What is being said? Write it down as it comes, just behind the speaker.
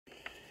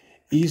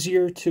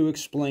Easier to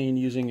explain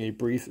using a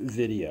brief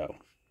video.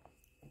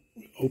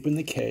 Open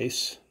the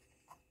case,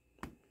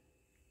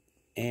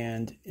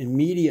 and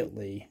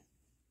immediately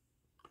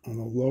on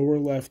the lower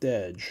left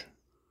edge,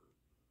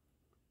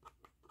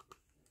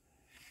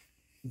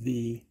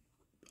 the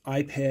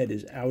iPad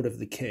is out of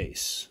the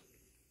case.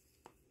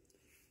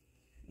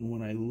 And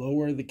when I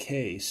lower the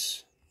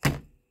case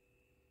and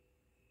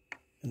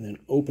then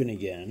open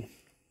again,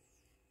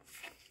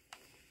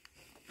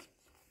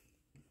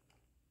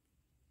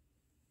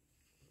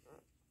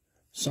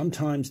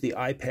 sometimes the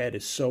iPad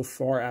is so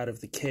far out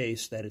of the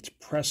case that it's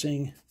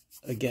pressing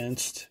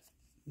against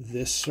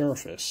this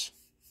surface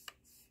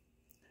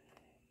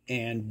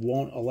and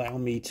won't allow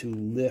me to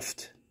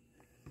lift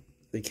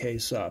the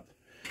case up.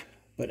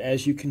 But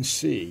as you can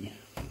see,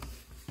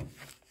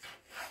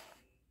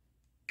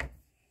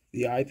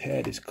 the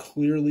iPad is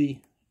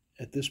clearly,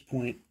 at this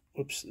point,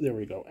 whoops, there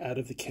we go, out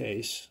of the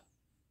case.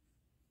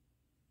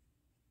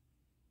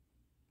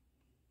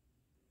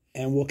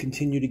 And will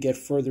continue to get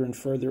further and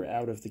further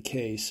out of the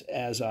case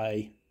as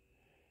I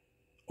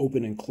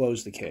open and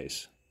close the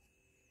case.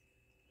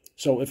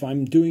 So if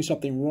I'm doing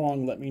something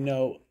wrong, let me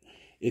know.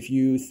 If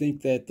you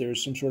think that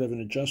there's some sort of an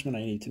adjustment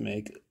I need to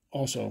make,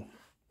 also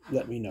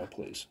let me know,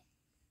 please.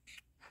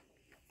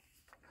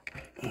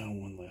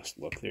 One last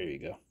look. There you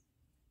go.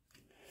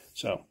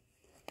 So,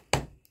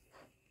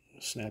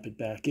 snap it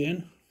back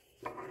in.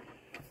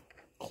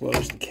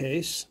 Close the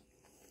case.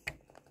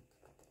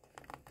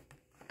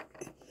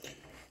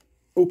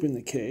 Open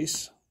the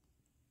case.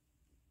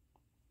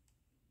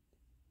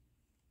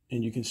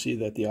 And you can see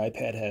that the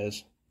iPad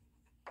has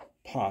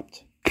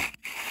popped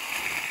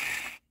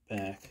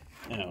back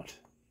out.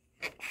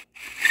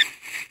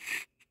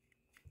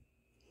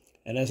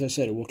 And as I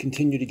said, it will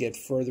continue to get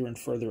further and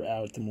further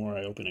out the more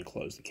I open and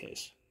close the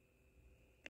case.